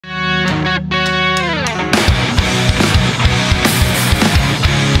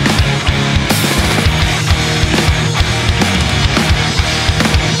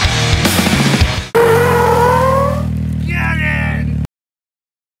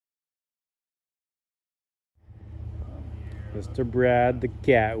Mr. Brad, the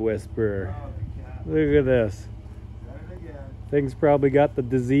cat whisperer. Look at this. Thing's probably got the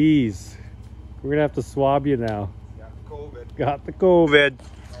disease. We're gonna have to swab you now. Got the COVID.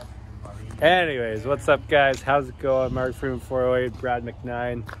 Anyways, what's up, guys? How's it going? Mark Freeman 408, Brad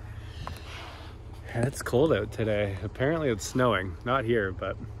McNine. And it's cold out today. Apparently it's snowing. Not here,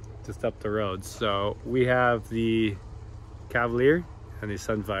 but just up the road. So we have the Cavalier and the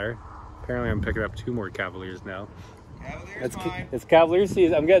Sunfire. Apparently I'm picking up 2 more Cavaliers now. Cavalier's mine. It's Cavalier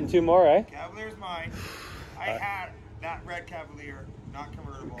season. I'm getting 2 more, eh? Cavalier's mine. I had that red Cavalier, not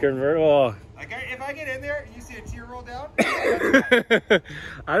convertible. Convertible. Like if I get in there and you see a tear roll down,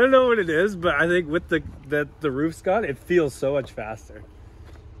 I don't know what it is, but I think with the roof's gone, it feels so much faster.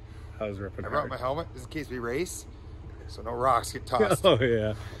 I was ripping. I brought my helmet just in case we race, so no rocks get tossed. Oh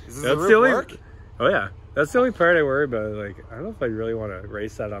yeah. Does the roof work? Oh yeah. That's the only part I worry about. Like, I don't know if I really want to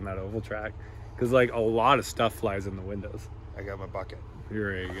race that on that oval track, because like a lot of stuff flies in the windows. I got my bucket.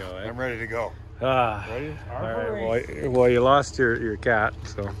 You're ready to go, eh? I'm ready to go. Ready? All right. Well, you lost your cat,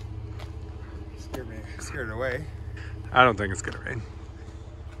 so. Scared it away. I don't think it's gonna rain.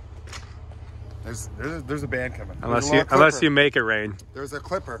 There's a band coming. Unless you make it rain. There's a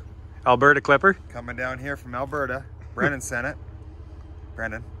clipper. Alberta Clipper? Coming down here from Alberta. Brennan sent it.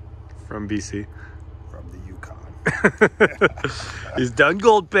 Brennan. From BC. From the Yukon. He's done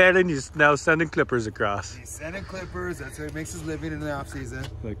gold panning. He's now sending clippers across. He's sending clippers. That's how he makes his living in the off season.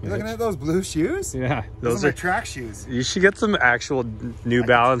 Like, you looking at those blue shoes? Yeah. Those are my track shoes. You should get some actual New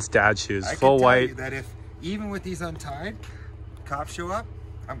Balance dad shoes. I Full can tell white. you that if, even with these untied, cops show up,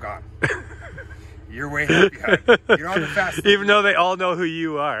 I'm gone. You're way out behind. You don't have the fast. Even though they all know who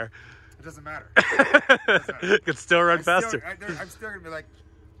you are. It doesn't matter. Could still run faster. I'm still going to be like,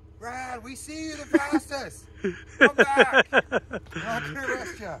 Brad, we see you the fastest. Come back. I'm not going to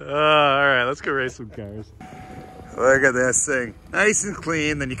arrest you. All right, let's go race some cars. Look at this thing. Nice and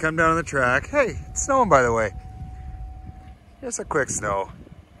clean. Then you come down on the track. Hey, it's snowing, by the way. Just a quick snow.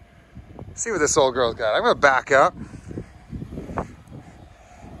 See what this old girl's got. I'm going to back up.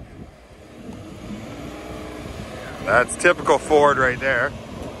 That's typical Ford right there.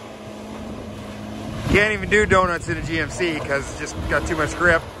 Can't even do donuts in a GMC because it's just got too much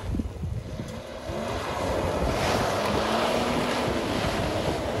grip.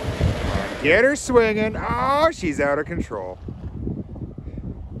 Get her swinging. Oh, she's out of control.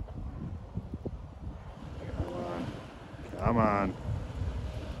 Come on.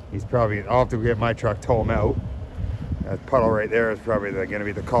 He's probably, I'll have to get my truck, tow him out. That puddle right there is probably going to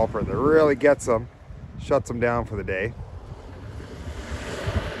be the culprit that really gets him, shuts him down for the day.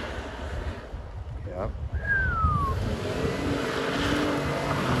 Yep.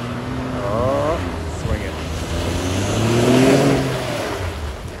 Oh, swing it.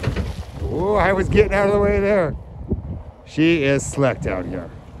 Oh, I was getting out of the way there. She is slicked out here.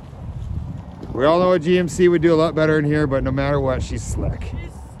 We all know a GMC would do a lot better in here, but no matter what, she's slick.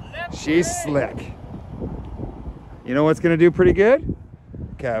 She's slick. You know what's gonna do pretty good?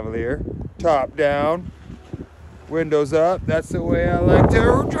 Cavalier. Top down. Windows up. That's the way I like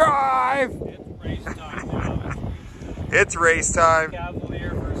to drive. It's race time now. It's race time.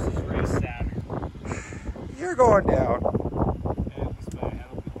 Cavalier versus race Saturn. You're going down.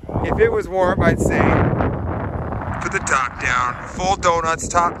 If it was warm, I'd say put the top down. Full donuts,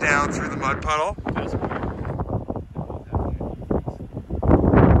 top down through the mud puddle.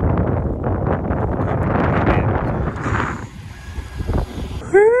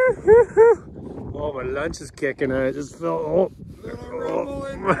 Oh, my lunch is kicking and I just felt.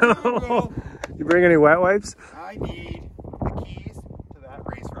 You bring any wet wipes? I need the keys to that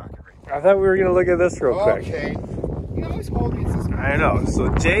race rocket right I thought we were gonna look at this real quick. Okay. You always hold me. I know. So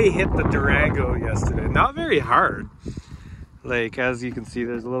Jay hit the Durango yesterday. Not very hard. Like, as you can see,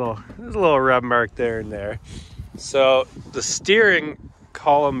 there's a little rub mark there and there. So the steering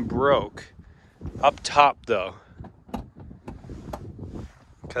column broke up top though.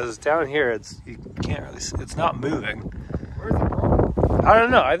 Because down here you can't really see, it's not moving. Where's it broken? I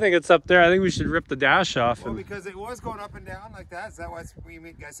don't know. I think it's up there. I think we should rip the dash off. Well, because it was going up and down like that. Is that why you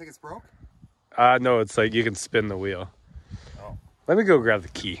guys think it's broke? No, it's like you can spin the wheel. Oh. Let me go grab the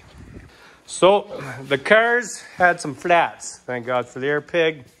key. So the cars had some flats. Thank God for the air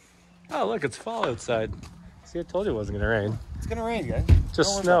pig. Oh, look, it's fall outside. See, I told you it wasn't going to rain. It's going to rain, guys.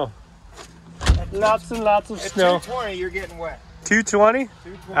 Just snow. Lots and lots of snow. At 220, you're getting wet. 220?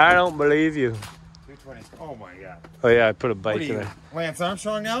 220. I don't believe you. 220. Oh my God. Oh yeah, I put a bike in there. Lance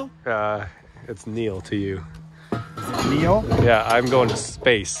Armstrong now? It's Neil to you. Is it Neil? Yeah, I'm going to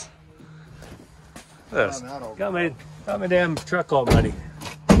space. This. Oh, Got my damn truck all muddy.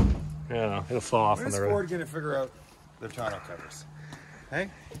 Yeah, it'll fall off on the road. When's Ford gonna figure out They're tonneau covers. Hey?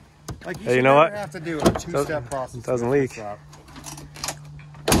 Like you, Hey, you know what? have to do a two-step process. It doesn't leak.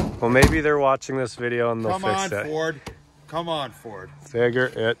 Well, maybe they're watching this video and they'll fix it. Come on, Ford. Come on, Ford. Figure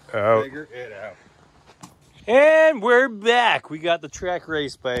it out. Figure it out. And we're back. We got the Trek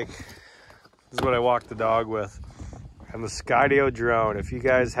race bike. This is what I walked the dog with. And the Skydio drone. If you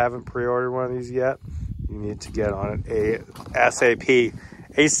guys haven't pre-ordered one of these yet, you need to get on it ASAP.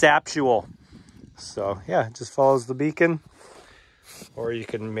 ASAPtual. So yeah, it just follows the beacon. Or you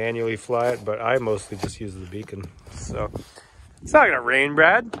can manually fly it, but I mostly just use the beacon. So it's not gonna rain,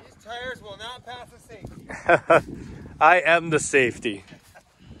 Brad. These tires will not pass the safety. I am the safety.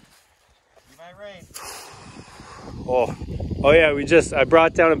 You might rain. Oh yeah, I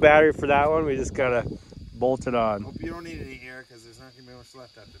brought down a battery for that one. We just gotta bolt it on. Hope you don't need any air because there's not gonna be much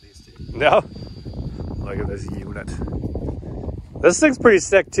left after these two. No? Look at this unit. This thing's pretty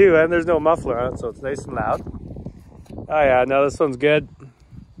sick too, and there's no muffler on it, so it's nice and loud. Oh yeah, no, this one's good.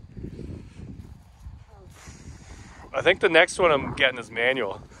 I think the next one I'm getting is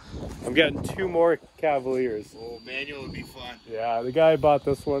manual. I'm getting 2 more Cavaliers. Oh, manual would be fun. Yeah, the guy I bought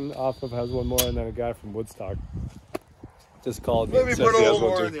this one off of has one more, and then a guy from Woodstock just called me. Let me put a little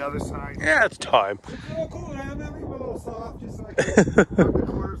more on the other side. Yeah, it's time. It's a little cool, man. Let me put a little soft, just so I can put the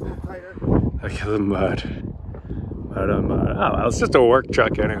corners a little tighter. Look at the mud. Mud on mud. Oh, well, it's just a work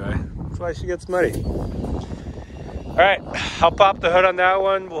truck anyway. That's why she gets muddy. All right, I'll pop the hood on that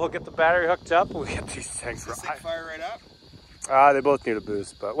one. We'll get the battery hooked up. We'll get these things Does this thing fire right up? They both need a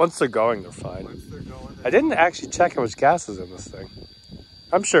boost, but once they're going, they're fine. Once they're going, I didn't actually check how much gas is in this thing.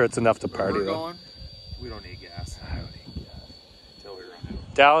 I'm sure it's enough to party we're though. Going, we don't need gas. I don't need gas. Until we run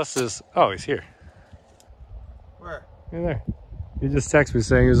out. Dallas is, oh, he's here. Where? In there. He just texted me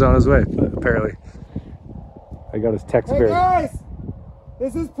saying he was on his way, but apparently I got his text. Hey guys,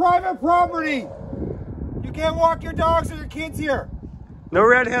 this is private property. You can't walk your dogs or your kids here. No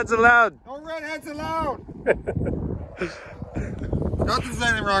redheads allowed. No redheads allowed. Not that there's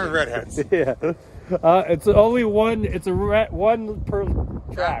anything wrong with redheads. Yeah. It's only one. It's one per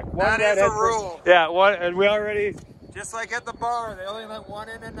track. One that is a rule. Yeah, one, and we already. Just like at the bar, they only let one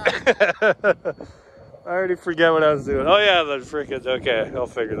in at night. I already forget what I was doing. Oh yeah, the freaking. Okay, I'll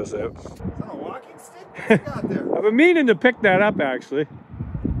figure this out. Is that a walking stick? What you got there? I've been meaning to pick that up actually.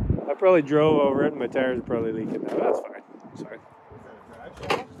 I probably drove over it, and my tires are probably leaking now. That's fine. It's fine. Is that a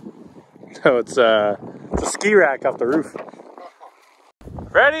drive shaft? No, it's a ski rack off the roof.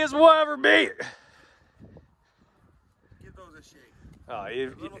 Ready as we'll ever be. Give those a shake. Oh, A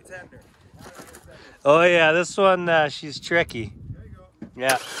little tender. Oh yeah, this one, she's tricky. There you go.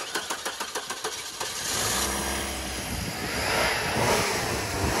 Yeah.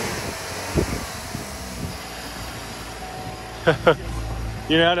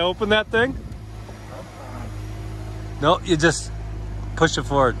 You know how to open that thing? No, you just push it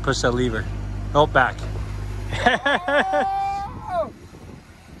forward, push that lever. Oh, back. Oh!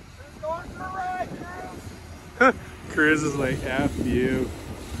 It's going for a ride, Cruz. Cruz is like, F you.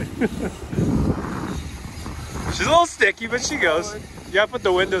 She's a little sticky, but she goes. You gotta put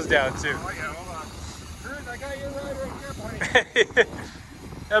the windows down too. Oh yeah, hold on. Cruz, I got your ride right here, buddy.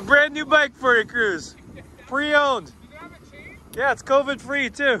 A brand new bike for you, Cruz. Pre-owned. You have it changed? Yeah, it's COVID free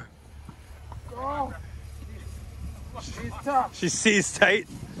too. Oh. She's tough. She sees tight.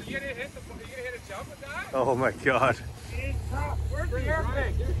 You gonna hit a jump with that? Oh my god. She's tough. Where's the air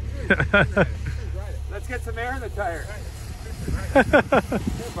tank? Let's get some air in the tire. Here,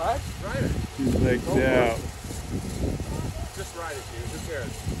 bud. Ride it. She's like, no. Just ride it, dude. Who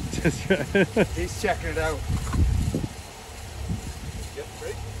cares? Just right. He's checking it out. Get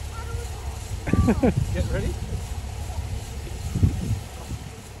ready? Get ready?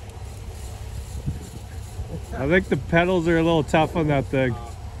 I think the pedals are a little tough on that thing.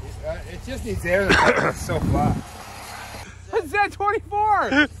 It just needs air. It's so flat. It's at 24.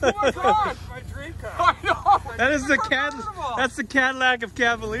 Oh my god, my dream car. I know. That is the That's the Cadillac of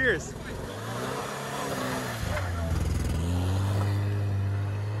Cavaliers.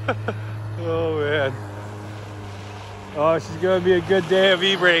 Oh man. Oh, she's gonna be a good day of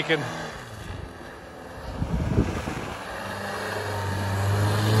e-braking.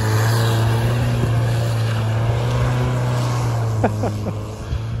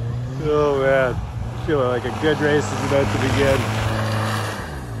 Oh man, feeling like a good race is about to begin.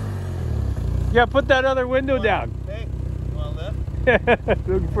 Yeah, put that other window down. Hey, you want to lift?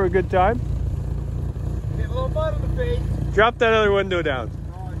 Looking for a good time? Get a little mud in the face. Drop that other window down.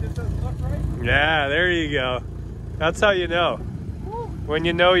 Oh, it just doesn't look right. Yeah, there you go. That's how you know. Woo. When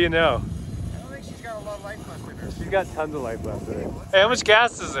you know, you know. I don't think she's got a lot of life left in her. She's got tons of life left in her. Hey, how much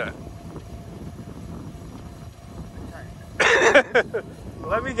gas is it?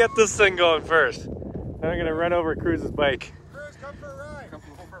 Let me get this thing going first. Then I'm gonna run over Cruz's bike. Cruz, come for a ride. Go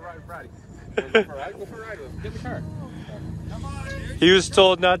for a ride with Brady. Go for a ride with him. Get in the car. Come on, dude. He was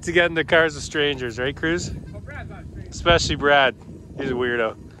told not to get in the cars with strangers, right, Cruz? Oh, Brad's not straight. Especially Brad. He's a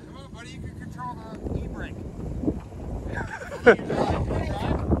weirdo. Come on, buddy. You can control the e-brake.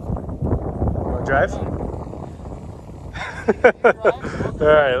 Wanna drive?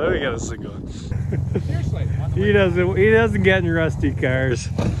 Alright, let me get this thing going. Seriously. He doesn't get in rusty cars.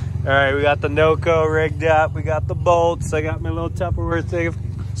 Alright, we got the NOCO rigged up, we got the bolts, I got my little Tupperware thing of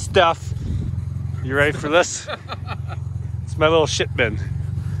stuff. You ready for this? It's my little shit bin.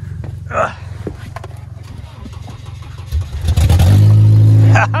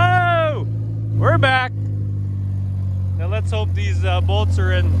 Oh, we're back. Now let's hope these bolts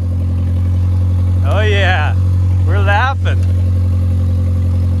are in. Oh yeah, we're laughing.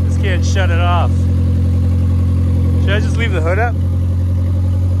 Just can't shut it off. Should I just leave the hood up?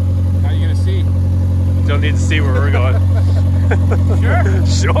 How are you gonna see? Don't need to see where we're going.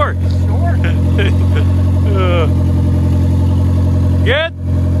 Sure. Good?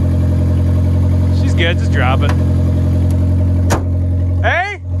 She's good, just drop it.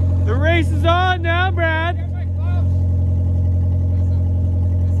 Hey, the race is on now, Brad. Get my gloves. Listen,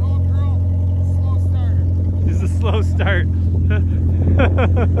 this old girl, slow starter. It's a slow start.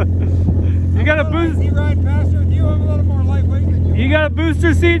 You got a boost. He ride faster than you. I'm a little more lightweight than you. You got a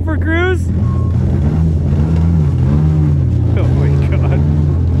booster seat for Cruz? Oh my god.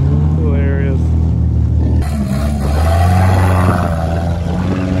 Hilarious.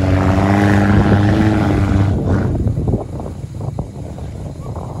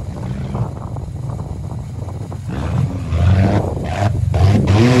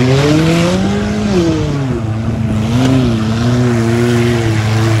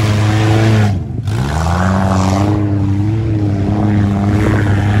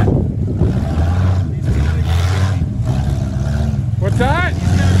 What's that?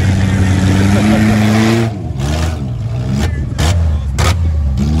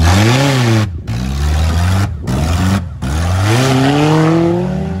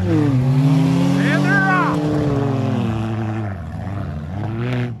 And they're off.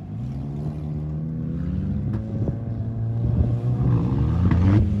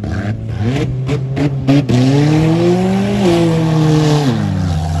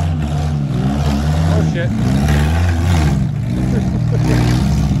 Oh shit.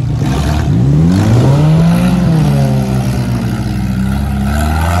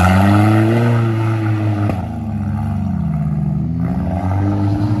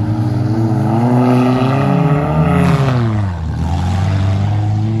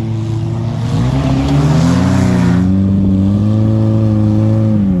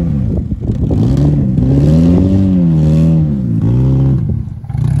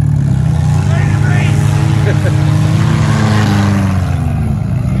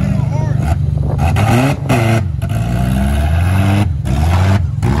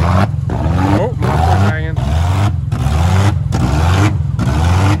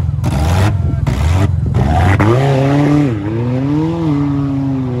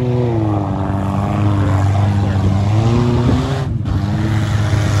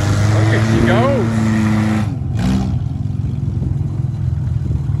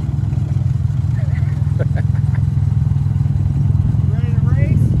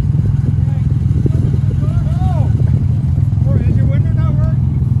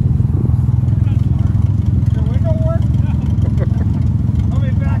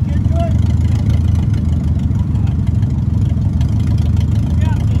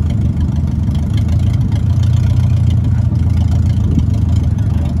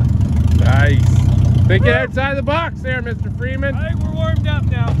 Thinking outside the box there, Mr. Freeman. I think we're warmed up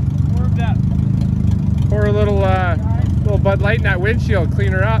now. Warmed up. Pour a little Bud Light in that windshield,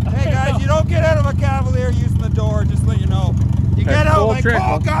 clean her up. Hey guys, you don't get out of a Cavalier using the door, just let you know. You get out like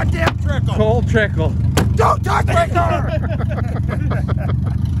cold goddamn trickle. Cold trickle. Don't touch my car!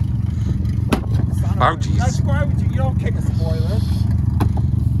 Oh jeez. That's why you don't kick a spoiler.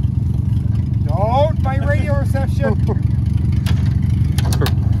 Don't, my radio reception.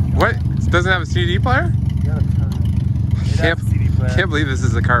 What? It doesn't have a CD player? You gotta turn it. Can't believe this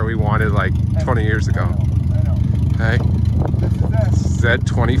is the car we wanted like 20 years ago. I know. Hey, This is it.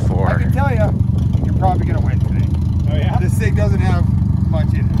 Z24. I can tell you, you're probably gonna win today. Oh yeah? This thing doesn't have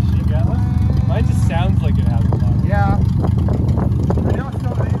much in it. You got one? Mine just sounds like it has a lot. Yeah. They don't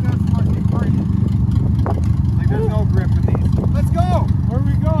so they got so much free. Like there's no grip in these. Let's go! Where are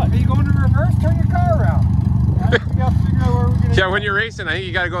we going? Are you going to reverse? Turn your car around. We gotta figure out where we're gonna Yeah, go. when you're racing, I think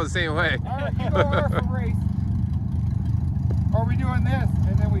you gotta go the same way. Alright, you go over for race. we doing this,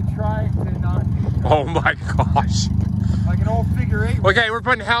 and then we try to not. Oh my gosh. Like an old figure eight. Okay, we're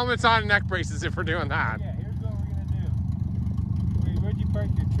putting helmets on and neck braces if we're doing that. Yeah, here's what we're gonna do. Wait, where'd you park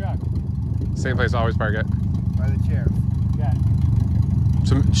your truck? Same place, always park it. By the chairs. Yeah.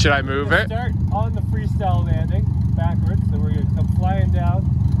 So should I move it? Start on the freestyle landing backwards, so we're gonna come flying down.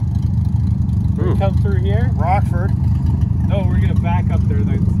 We're gonna come through here. Rockford. No, we're gonna back up there.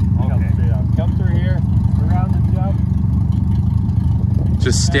 Then come straight up. Come through here, around the jump.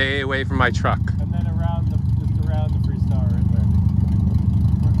 Just stay away from my truck. And then around the freestyle right there.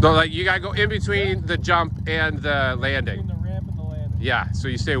 No, like you gotta go in between the jump and the landing. Between the ramp and the landing. Yeah, so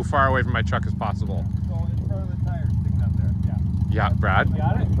you stay far away from my truck as possible. So in front of the tires sticking up there. Yeah, Brad.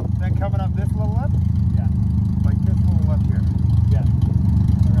 Got it? Then coming up this little left? Yeah. Like this little left here. Yeah.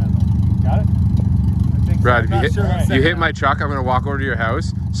 Around there. Got it? I think Brad, so. if you hit my. my truck, I'm gonna walk over to your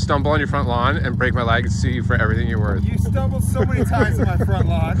house, stumble on your front lawn, and break my leg and sue you for everything you're worth. You stumbled so many times on my front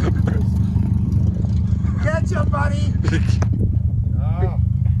lawn. Catch ya, buddy! Oh.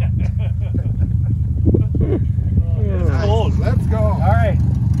 It's cold. Let's go. All right.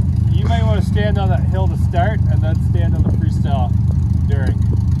 You might want to stand on that hill to start and then stand on the freestyle during.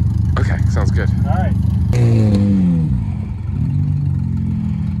 Okay, sounds good. All right.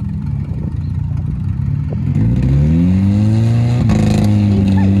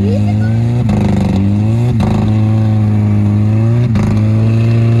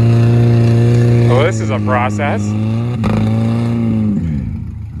 Oh, this is a process.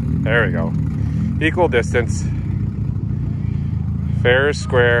 There we go. Equal distance. Fair is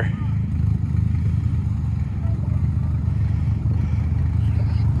square.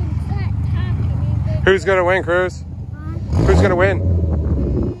 Who's gonna win, Cruz? Who's gonna win?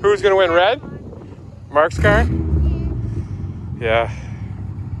 Who's gonna win? Red? Mark's car? Yeah.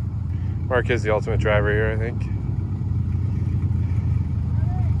 Mark is the ultimate driver here, I think.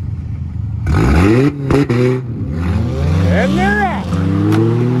 And they're off!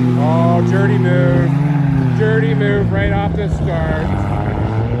 Oh, dirty move. Dirty move right off the start.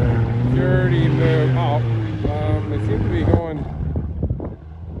 Dirty move. Oh, they seem to be going.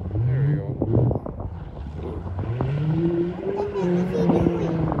 There we go.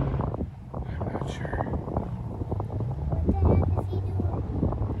 I'm not sure.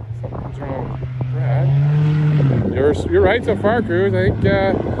 Something's wrong. Brad, you're right so far, Cruz. I think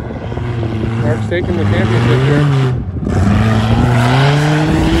Mark's taking the championship here.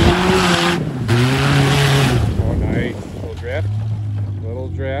 Oh, nice. Little drift. Little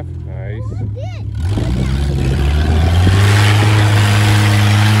drift. Nice.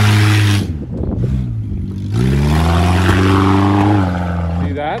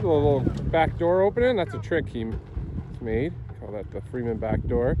 See that? The little back door opening? That's a trick he made. Call that the Freeman back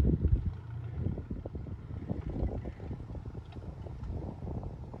door.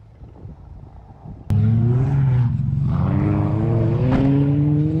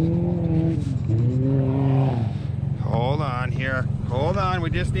 Hold on here. Hold on. We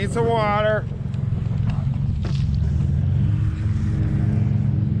just need some water.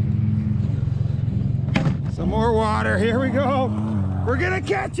 Some more water. Here we go. We're gonna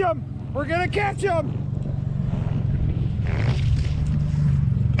catch him. We're gonna catch him.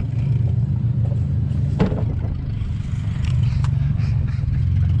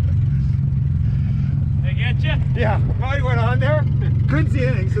 They get you? Yeah, mine went on there. Couldn't see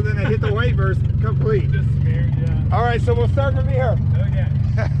anything, so then I hit the white burst complete. Just smeared, yeah. All right, so we'll start from here. Okay.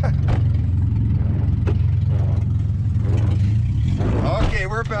 Okay,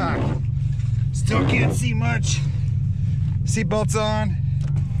 we're back. Still can't see much. Seatbelts on.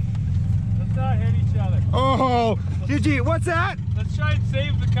 Let's not hit each other. Oh, Gigi, what's that? Let's try and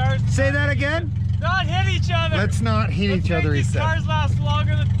save the cars. Say that again. Not hit each other. Let's not hit each other, he these said. cars last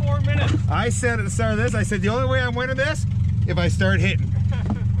longer than 4 minutes. I said at the start of this, I said the only way I'm winning this, if I start hitting.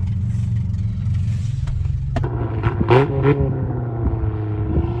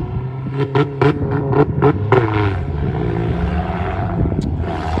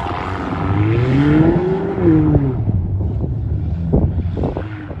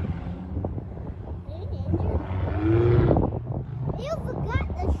 You forgot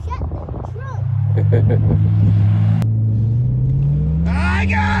to shut the trunk. I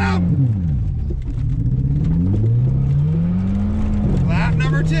got him! Lap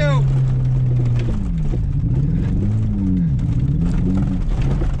number 2.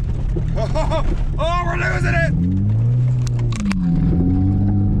 Oh, we're losing it!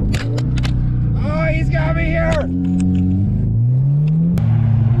 Oh, he's got me here!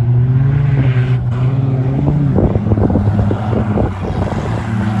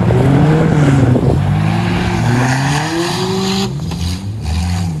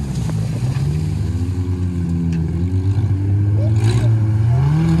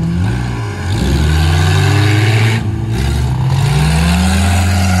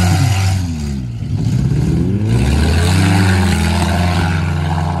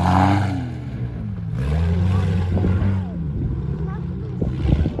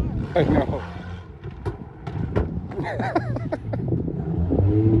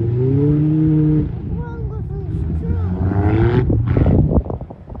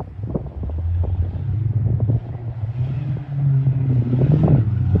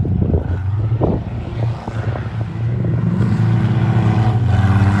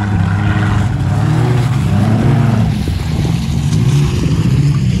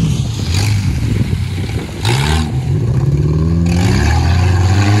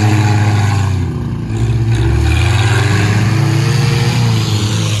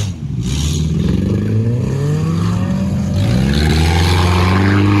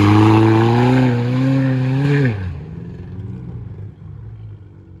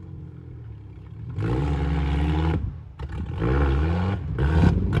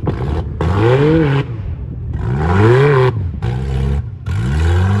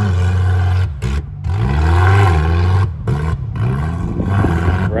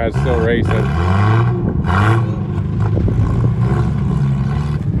 Brad's still racing.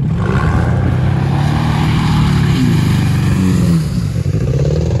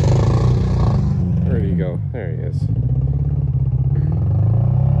 Where'd he go? There he is.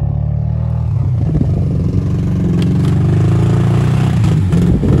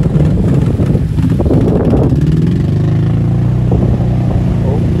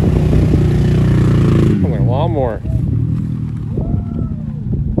 Oh. Oh, my lawnmower.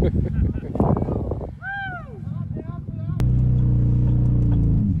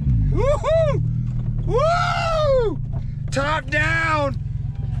 Woohoo! Woo! Top down!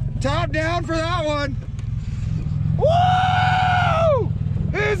 Top down for that one! Woo!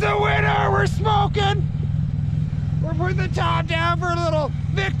 Who's the winner? We're smoking! We're putting the top down for a little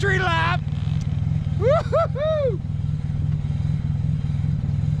victory lap! Woo-hoo-hoo!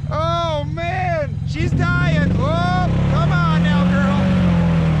 Oh man, she's dying! Oh, come on now, girl!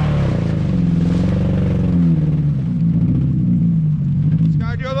 Just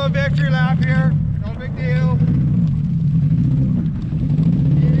gotta do a little victory lap here. No big deal.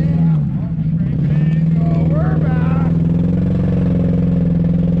 Yeah. Oh, we're back.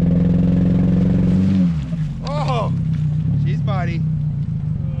 Oh, she's mighty.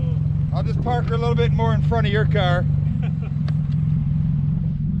 I'll just park her a little bit more in front of your car.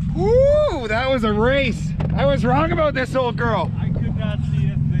 Woo! That was a race. I was wrong about this old girl. I could not see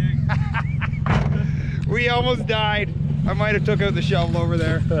a thing. We almost died. I might have took out the shovel over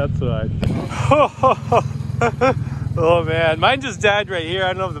there. That's fine. Oh man, mine just died right here. I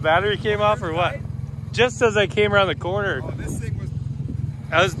don't know if the battery came off or what. Just as I came around the corner. Oh, this thing was...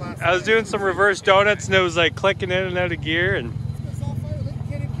 I was doing some reverse donuts and it was like clicking in and out of gear and It's all fire. You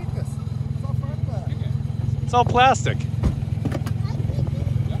can't even kick this. It's all fiberglass. it's all plastic.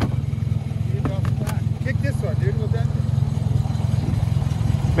 Kick this one, dude. We'll dent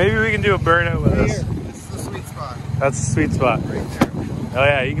it. Maybe we can do a burnout with Right this. here. This is the sweet spot. That's the sweet spot. Right there. Oh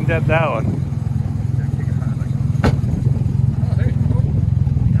yeah, you can dent that one. Kick it hard like that. Oh, there you go.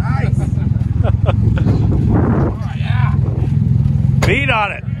 Nice. Oh, yeah. Beat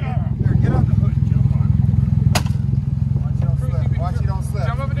on it. Here, get on the hood and jump on it. Watch you don't slip. Watch you don't slip.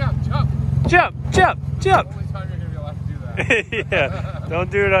 Jump up and down, jump. Jump, jump, jump. Only time you're gonna be allowed to do that. Yeah,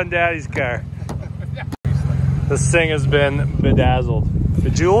 don't do it on Daddy's car. This thing has been bedazzled.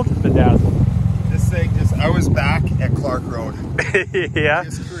 Bejeweled? Bedazzled. This thing just, I was back at Clark Road. Yeah.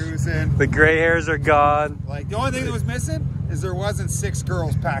 Just cruising. The gray hairs are gone. Like, the only thing that was missing is there wasn't 6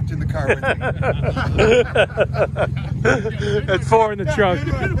 girls packed in the car with me. And 4 in the trunk.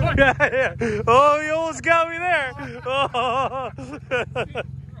 Yeah, yeah. Oh, you almost got me there. Oh.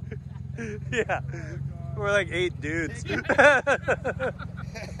 Yeah. We're like 8 dudes.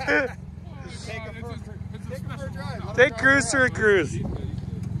 Take Cruise for a cruise.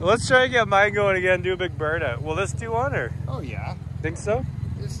 Let's try and get mine going again, do a big burnout. Will this do one or? Oh yeah. Think so?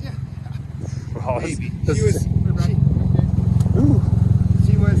 Yeah. Oh, Maybe. this- She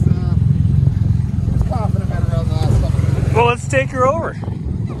was confident about around the last couple of minutes. Well, let's take her over.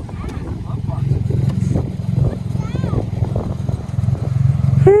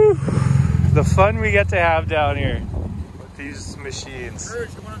 Whew. The fun we get to have down here with these machines.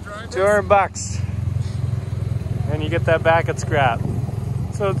 Serge, you want to drive this? $200. And you get that back at scrap.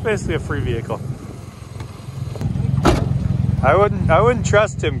 So it's basically a free vehicle. I wouldn't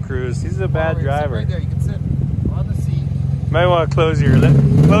trust him, Cruz. He's a bad driver. Right there, you can sit on the seat. Might want to close your lid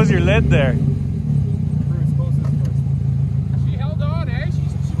there. Cruise, close this first. She held on, eh?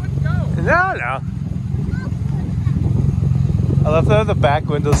 She wouldn't go. No. I love how the back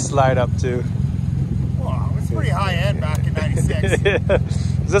windows slide up too. Wow, it's pretty high end back in '96.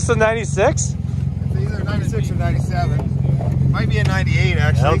 Is this a 96? It's either 96 or 97. Might be a 98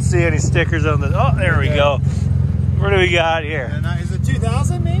 actually. I don't see any stickers on the. Oh, there we go. What do we got here? And, is it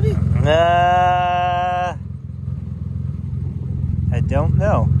 2000 maybe? I don't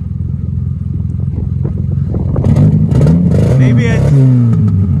know. Maybe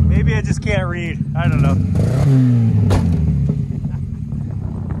I just can't read. I don't know.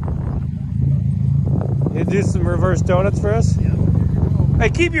 You do some reverse donuts for us? Yeah. Hey,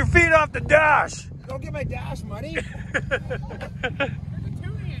 keep your feet off the dash. Don't get my dash money.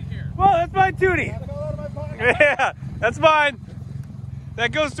 Well, that's my tootie. Gotta go out of my pocket. Yeah, that's mine.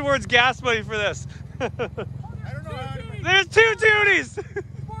 That goes towards gas money for this. I don't know how to... There's 2 tooties.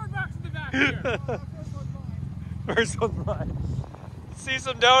 $4 in the back here. First one's mine. Let's see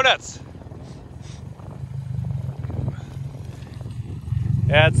some donuts.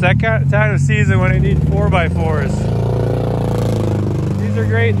 Yeah, it's that kind of time of season when I need 4x4s. These are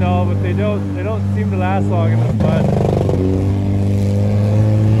great and all, but they don't seem to last long in the mud.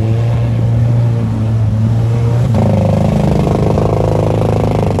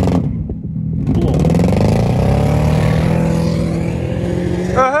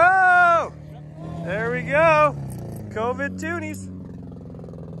 Oh! There we go. COVID toonies.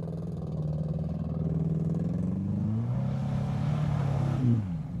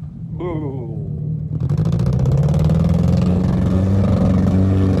 Ooh.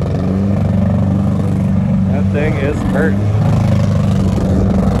 That thing is hurting.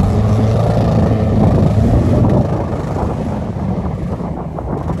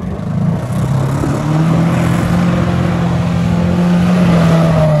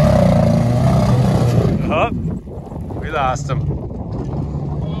 Oh, we lost him.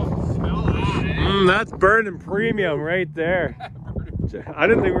 That's burning premium right there. I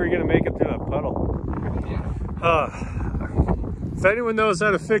didn't think we were going to make it through that puddle. If anyone knows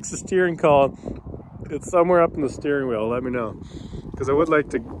how to fix the steering column, it's somewhere up in the steering wheel, let me know. Because I would like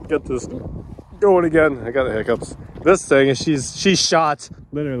to get this going again. I got the hiccups. This thing is, she's shot,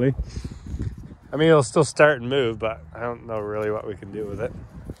 literally. I mean, it'll still start and move, but I don't know really what we can do with it.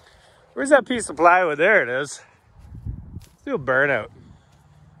 Where's that piece of plywood? There it is. Let's do a burnout.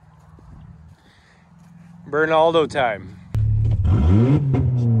 Bernaldo time.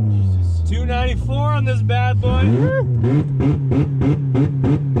 294 on this bad boy.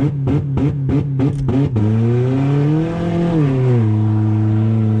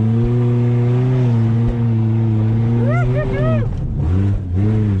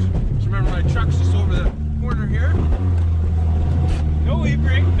 Remember my truck's just over the corner here? No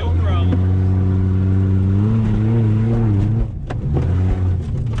e-brake, no problem.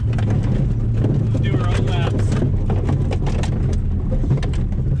 Do our own laps.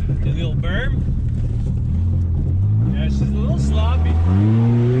 Do the old berm. Yeah, she's a little sloppy.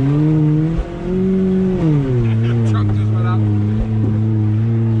 The truck just went up.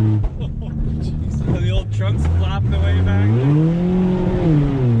 The old trunk's flopping away back.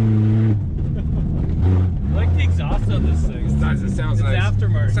 I like the exhaust on this thing. It sounds It's nice.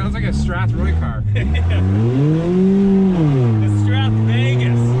 aftermarket. It sounds like a Strathroy car. Yeah. It's Strath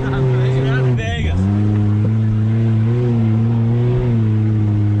Vegas. Strath Vegas.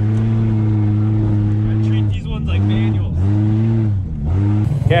 I treat these ones like manuals.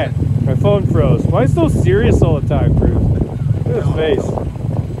 Okay, my phone froze. Why so serious all the time, Bruce? Look at his face.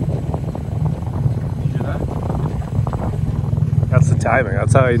 You hear that? That's the timing.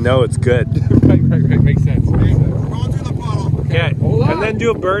 That's how I know it's good. Right. Makes sense. Makes sense. We're going through the puddle. Okay, Hold on. and then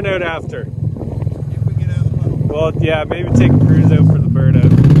do a burnout after. If we get out of the puddle. Well, yeah, maybe take a cruise out for the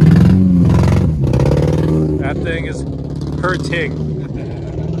burnout. That thing is hurting.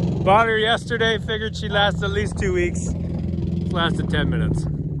 Bought her yesterday, figured she'd last at least 2 weeks. It's lasted 10 minutes.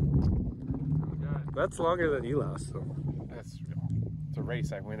 That's longer than you last, so. It's a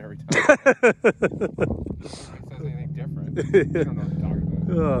race. I win every time. It says anything different. I don't know what you're talking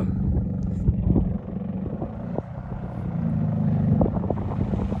about. Ugh.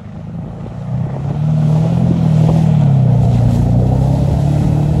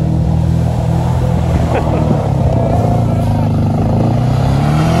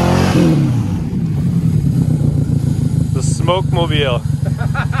 The smoke mobile.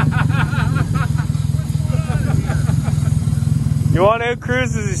 You want to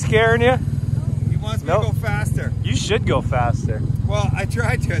cruise? Is he scaring you? He wants me Nope. to go faster. You should go faster. Well, I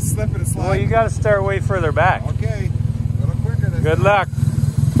tried to. I slip and slide. Well, you got to start way further back. Okay. A little quicker this Good time. luck.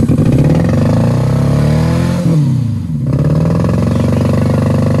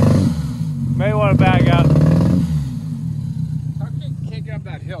 May want to back up. Can't get up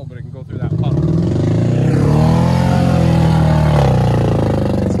that hill, but it can go through that puddle.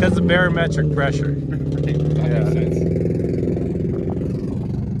 It's because of barometric pressure. That Yeah. makes sense.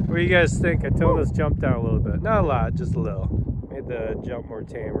 What do you guys think? I told us jump down a little bit. Not a lot, just a little. Made the jump more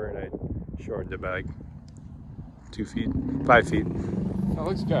tamer and I shortened it back 2 feet, 5 feet. That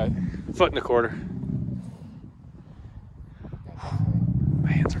looks good. Foot and a quarter.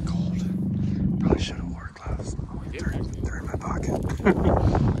 My hands are cold. Probably should have wore gloves. They're in my pocket.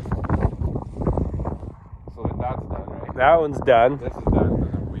 So that's done, right? That one's done. This is done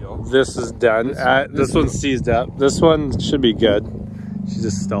with the wheel. This is done. This one's seized up. This one should be good. She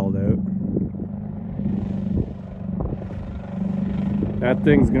just stalled out. That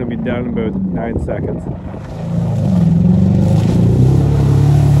thing's gonna be done in about 9 seconds.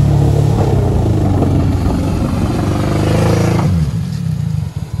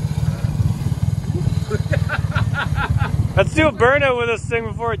 Let's do a burnout with this thing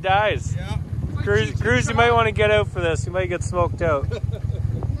before it dies. Yeah. Cruz, you might want to get out for this. You might get smoked out.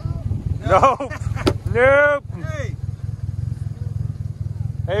 Nope. Nope. Hey.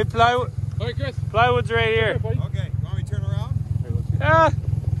 Hey, plywood. Hey, Chris. Plywood's right here. Okay. You want me to turn around? Yeah.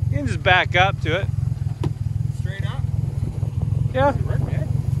 You can just back up to it. Straight up? Yeah.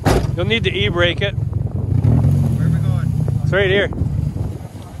 You'll need to e-brake it. Where are we going? It's right here.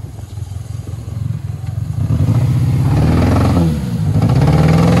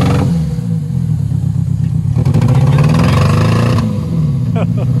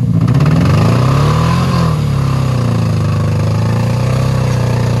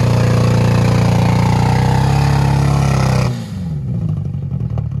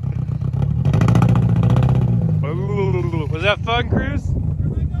 Was that fun, Cruz?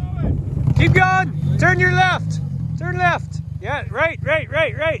 Where am I going? Keep going. Turn your left. Turn left. Yeah, right.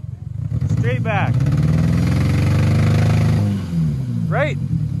 Straight back. Right.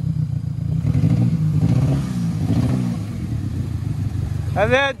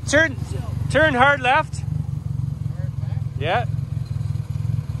 And then turn hard left. Yeah.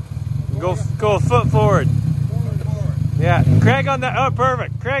 Go a foot forward. Forward. Yeah. Craig on that. Oh,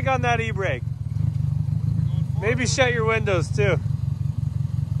 perfect. Craig on that e-brake. Maybe shut your windows too.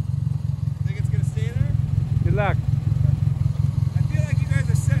 Think it's gonna stay there? Good luck. I feel like you guys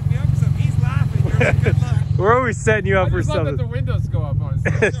are setting me up for something. He's laughing. You're like, good luck. We're always setting you up for I just love that something. the windows go up on us.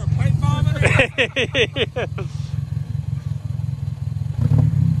 Is there a pipe bomb in there?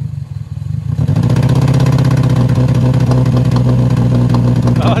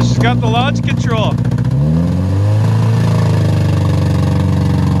 Oh, she's got the launch control.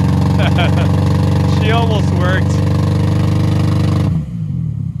 She almost worked.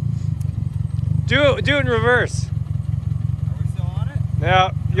 Do it in reverse. Are we still on it? Yeah,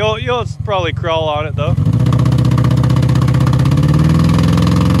 you'll probably crawl on it though.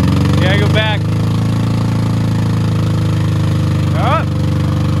 Yeah, go back. Up.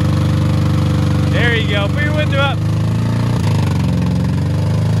 There you go. Put your window up.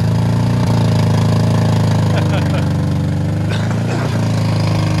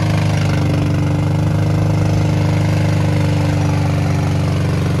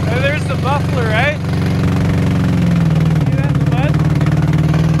 And there's the muffler, right? See that in the mud?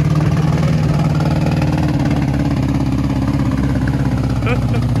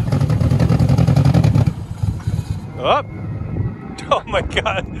 Up. Oh my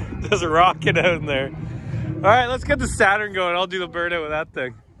God, there's a rocket out in there. All right, let's get the Saturn going. I'll do the burnout with that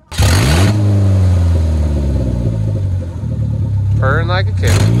thing. Purring like a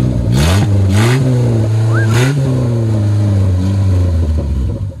kid.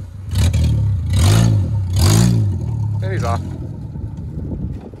 And he's off.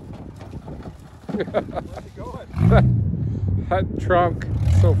 That trunk,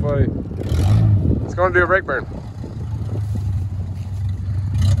 so funny. It's going to do a brake burn.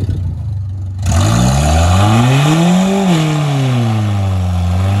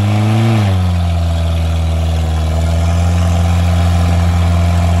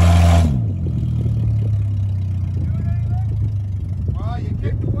 Well, you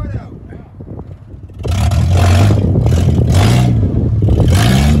kicked the wood out.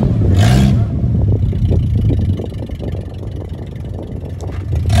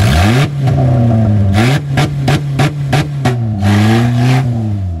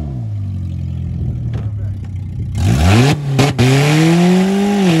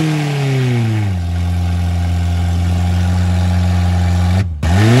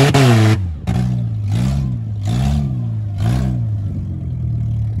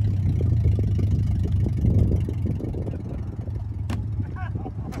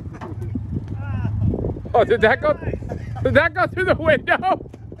 Oh, did that go through the window?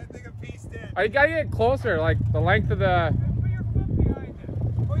 I think a piece did. Oh, you gotta get closer, like the length of the.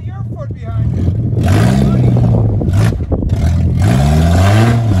 Put your foot behind it. Put your foot behind it.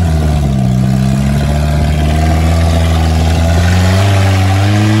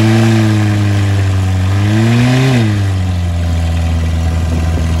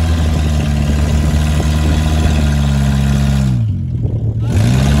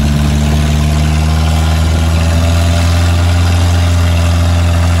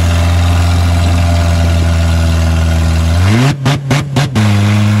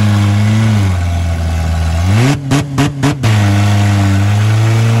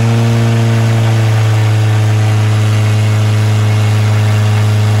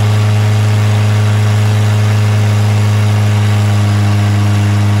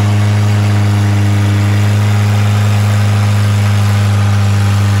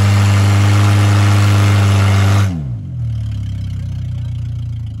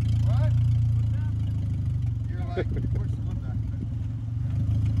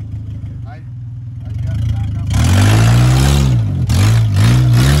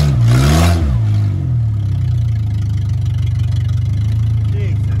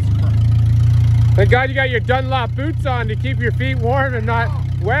 Thank God you got your Dunlop boots on to keep your feet warm and not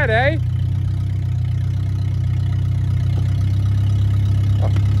wet, eh?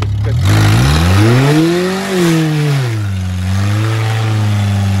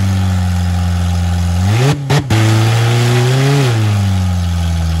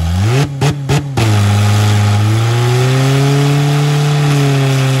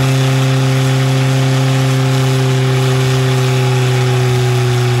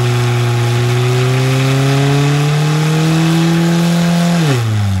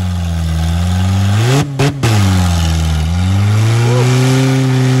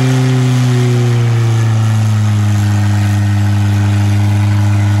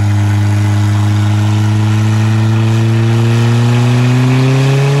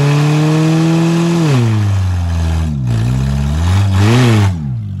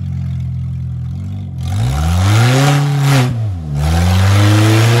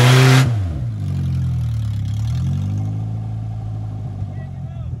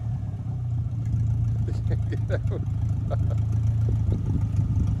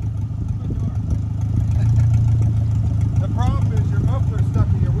 The problem is your muffler's stuck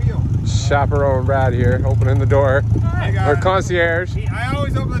in your wheel. Chaperone Brad here, opening the door. Hey Or guys. concierge. I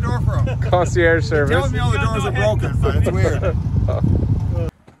always open the door for him. Concierge He service. tells me all the doors are broken, but it's weird.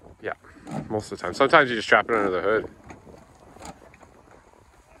 Yeah, most of the time. Sometimes you just strap it under the hood.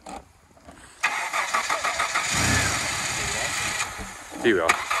 Here we go.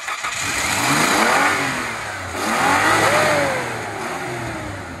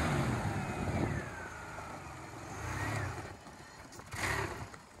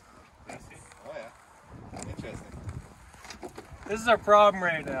 Oh yeah, interesting. This is our problem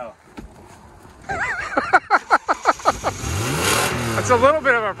right now. That's a little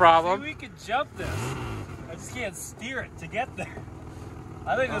bit of a problem. We could jump this. I just can't steer it to get there.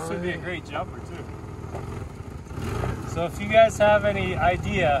 I think this would be a great jumper too. So if you guys have any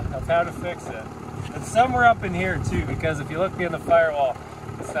idea of how to fix it, it's somewhere up in here too, because if you look in the firewall,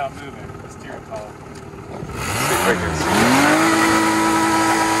 it's not moving, the steering column. See if I can see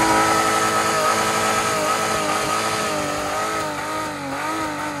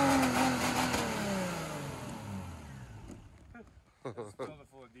It's filled it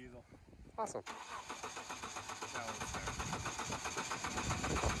full of diesel. Awesome. That one's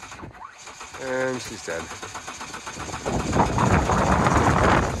there. And she's dead.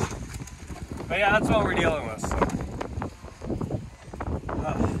 But yeah, that's what we're dealing with. So.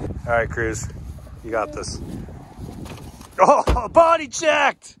 All right, Cruz, you got this. Oh, body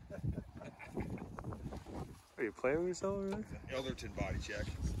checked! Are you playing with yourself over there? Elderton body check.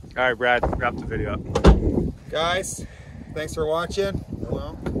 All right, Brad, wrap the video up. Guys, thanks for watching.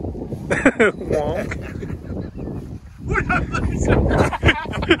 Well.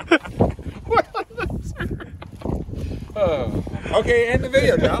 Okay, end the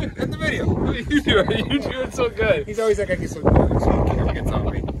video now. End the video. You do it. You're doing so good. He's always like, I get so good. So the camera gets on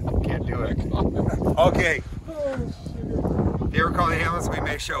me. Can't do it. Okay. If you ever call the ambulance, we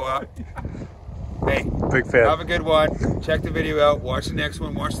may show up. Hey, Big fan. have a good one. Check the video out. Watch the next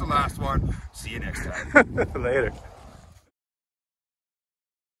one. Watch the last one. See you next time. Later.